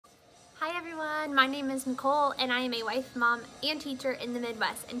everyone, my name is Nicole and I am a wife, mom, and teacher in the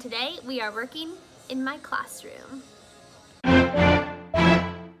Midwest, and today we are working in my classroom.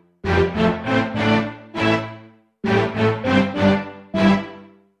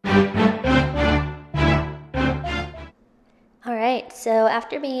 Alright, so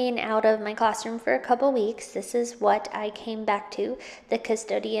after being out of my classroom for a couple weeks, this is what I came back to. The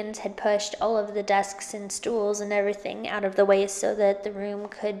custodians had pushed all of the desks and stools and everything out of the way so that the room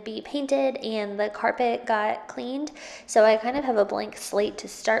could be painted and the carpet got cleaned. So I kind of have a blank slate to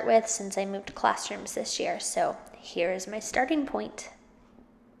start with since I moved classrooms this year. So here is my starting point.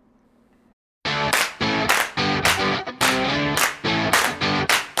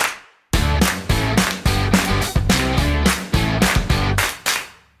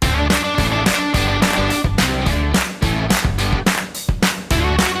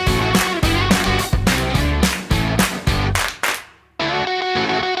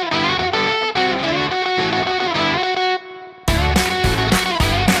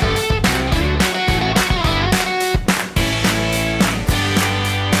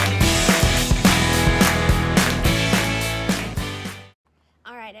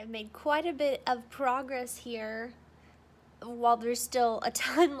 I've made quite a bit of progress here while there's still a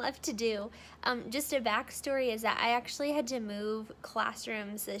ton left to do. Just a backstory is that I actually had to move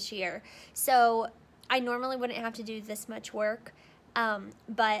classrooms this year. So I normally wouldn't have to do this much work,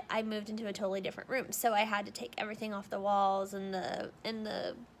 but I moved into a totally different room. So I had to take everything off the walls and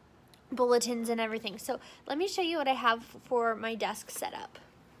the bulletins and everything. So let me show you what I have for my desk setup.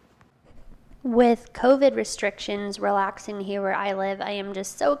 With COVID restrictions relaxing here where I live, I am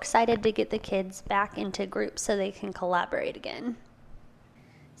just so excited to get the kids back into groups so they can collaborate again.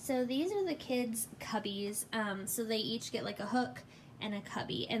 So these are the kids' cubbies. So they each get like a hook and a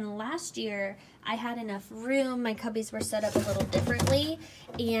cubby. And last year I had enough room. My cubbies were set up a little differently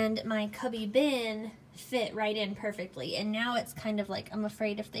and my cubby bin fit right in perfectly. And now it's kind of like, I'm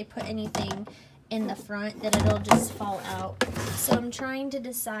afraid if they put anything in the front that it'll just fall out. So I'm trying to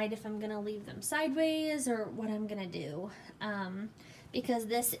decide if I'm gonna leave them sideways or what I'm gonna do, because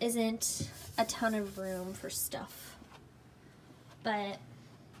this isn't a ton of room for stuff. But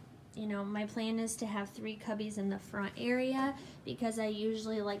you know, my plan is to have 3 cubbies in the front area because I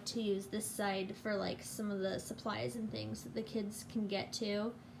usually like to use this side for like some of the supplies and things that the kids can get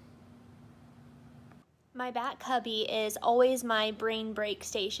to. My back cubby is always my brain break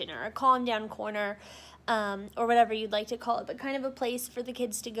station, or a calm down corner, or whatever you'd like to call it, but kind of a place for the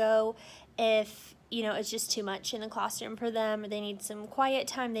kids to go if, you know, it's just too much in the classroom for them, or they need some quiet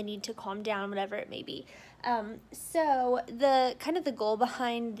time, they need to calm down, whatever it may be. So the kind of the goal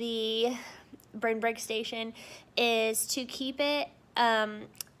behind the brain break station is to keep it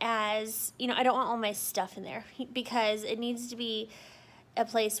as, you know, I don't want all my stuff in there because it needs to be a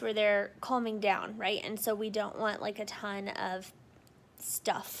place where they're calming down, right? And so we don't want like a ton of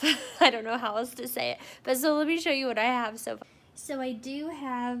stuff. I don't know how else to say it, but so let me show you what I have so far. So I do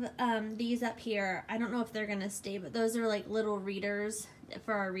have these up here. I don't know if they're gonna stay, but those are like little readers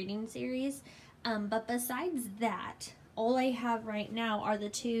for our reading series. But besides that, all I have right now are the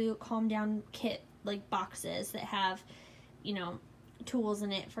 2 calm down kit like boxes that have, you know, tools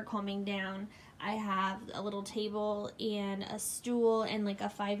in it for calming down. I have a little table and a stool and like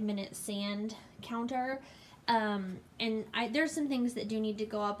a 5-minute sand counter. And there's some things that do need to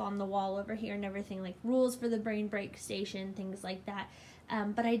go up on the wall over here and everything, like rules for the brain break station, things like that.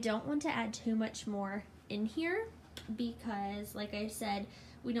 But I don't want to add too much more in here because, like I said,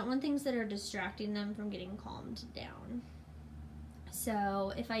 we don't want things that are distracting them from getting calmed down.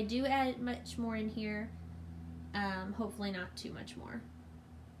 So if I do add much more in here, hopefully not too much more.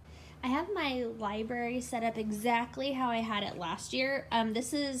 I have my library set up exactly how I had it last year.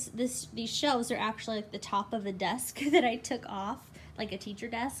 These shelves are actually like the top of a desk that I took off, like a teacher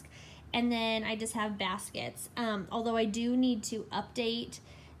desk, and then I just have baskets. Although I do need to update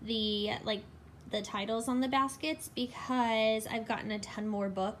the titles on the baskets because I've gotten a ton more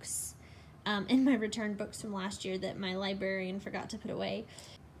books in my return books from last year that my librarian forgot to put away.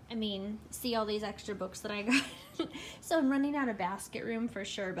 I mean, see all these extra books that I got. So I'm running out of basket room for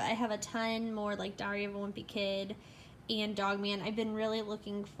sure, but I have a ton more like Diary of a Wimpy Kid and Dog Man. I've been really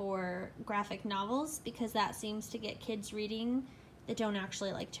looking for graphic novels because that seems to get kids reading that don't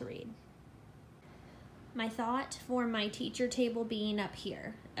actually like to read. My thought for my teacher table being up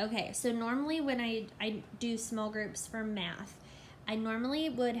here. Okay, so normally when I do small groups for math, I normally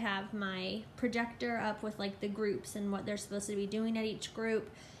would have my projector up with like the groups and what they're supposed to be doing at each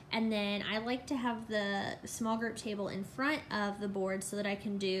group, And then I like to have the small group table in front of the board so that I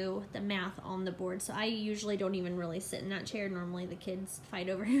can do the math on the board. So I usually don't even really sit in that chair. Normally the kids fight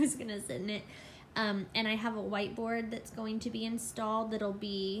over who's gonna sit in it. And I have a whiteboard that's going to be installed that'll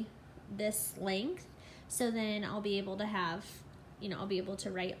be this length. So then I'll be able to have, you know, I'll be able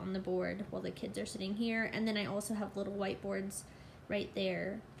to write on the board while the kids are sitting here. And then I also have little whiteboards right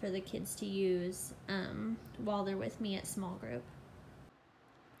there for the kids to use while they're with me at small group.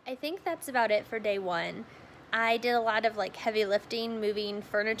 I think that's about it for day one. I did a lot of like heavy lifting, moving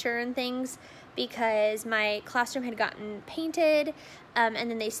furniture and things because my classroom had gotten painted and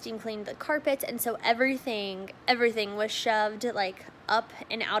then they steam cleaned the carpets, and so everything was shoved like up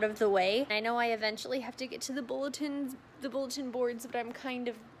and out of the way. I know I eventually have to get to the bulletin boards, but I'm kind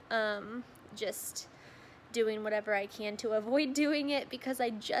of just doing whatever I can to avoid doing it because I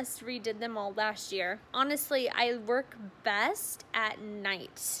just redid them all last year. Honestly, I work best at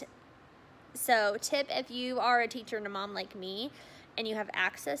night. So tip, if you are a teacher and a mom like me and you have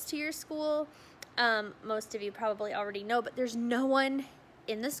access to your school, most of you probably already know, but there's no one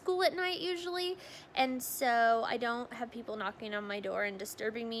in the school at night usually, and so I don't have people knocking on my door and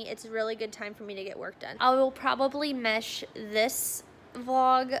disturbing me. It's a really good time for me to get work done. I will probably mesh this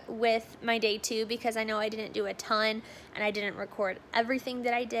vlog with my day two because I know I didn't do a ton and I didn't record everything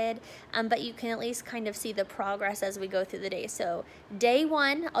that I did, but you can at least kind of see the progress as we go through the day. So day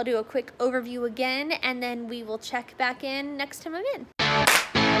one, I'll do a quick overview again, and then we will check back in next time I'm in.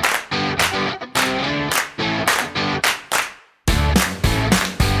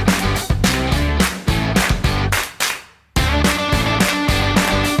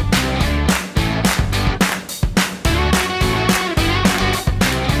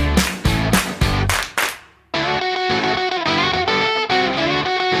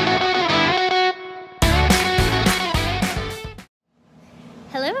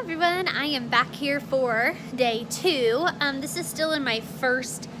 Hello everyone, I am back here for day two. This is still in my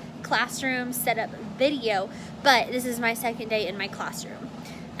first classroom setup video, but this is my second day in my classroom.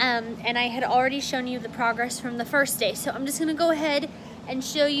 And I had already shown you the progress from the first day, so I'm just gonna go ahead and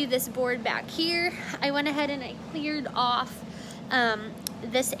show you this board back here. I went ahead and I cleared off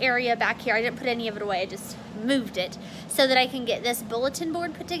this area back here. I didn't put any of it away, I just moved it so that I can get this bulletin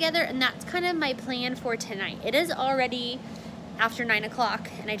board put together, and that's kind of my plan for tonight. It is already after 9 o'clock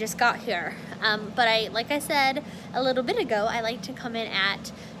and I just got here, but like I said a little bit ago, I like to come in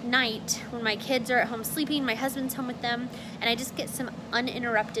at night when my kids are at home sleeping, my husband's home with them, and I just get some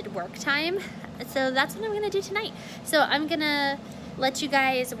uninterrupted work time. So that's what I'm gonna do tonight. So I'm gonna let you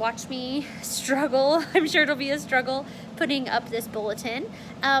guys watch me struggle. I'm sure it'll be a struggle putting up this bulletin,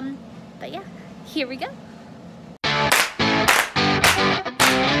 but yeah, here we go.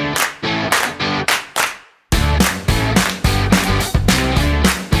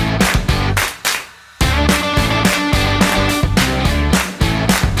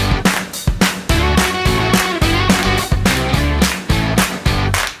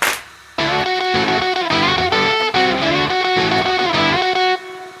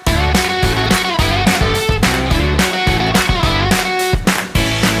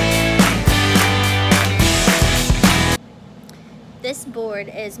 This board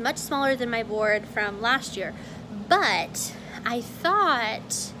is much smaller than my board from last year, but I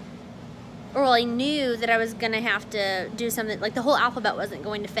thought, or well, I knew that I was gonna have to do something, like the whole alphabet wasn't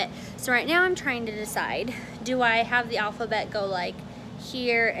going to fit. So right now I'm trying to decide, do I have the alphabet go like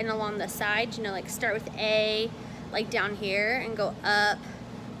here and along the side, you know, like start with A, like down here, and go up,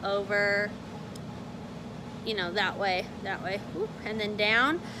 over, you know, that way, whoop, and then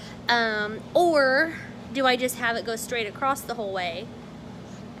down, or do I just have it go straight across the whole way?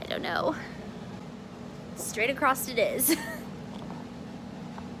 I don't know. Straight across it is.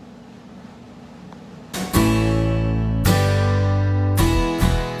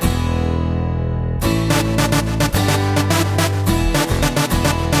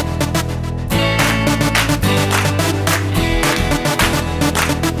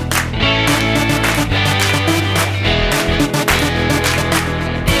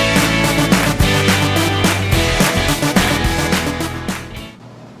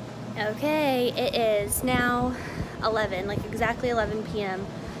 Okay, it is now 11, like exactly 11 p.m.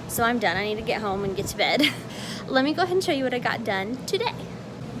 So I'm done. I need to get home and get to bed. Let me go ahead and show you what I got done today.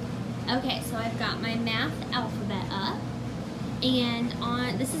 Okay, so I've got my math alphabet up, and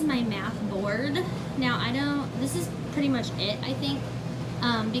this is my math board. Now this is pretty much it, I think,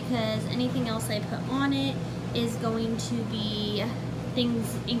 because anything else I put on it is going to be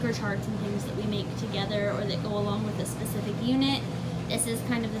things, anchor charts and things that we make together or that go along with a specific unit. This is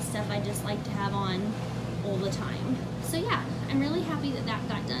kind of the stuff I just like to have on all the time. So yeah, I'm really happy that that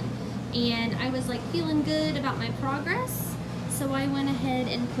got done. And I was like feeling good about my progress, so I went ahead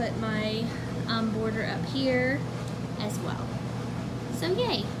and put my border up here as well. So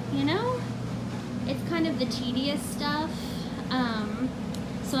yay, you know, it's kind of the tedious stuff,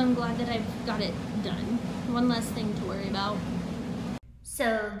 so I'm glad that I've got it done. One less thing to worry about.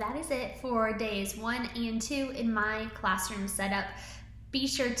 So that is it for days 1 and 2 in my classroom setup. Be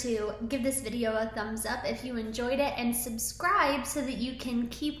sure to give this video a thumbs up if you enjoyed it, and subscribe so that you can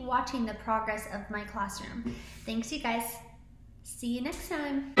keep watching the progress of my classroom. Thanks, you guys. See you next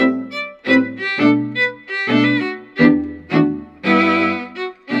time.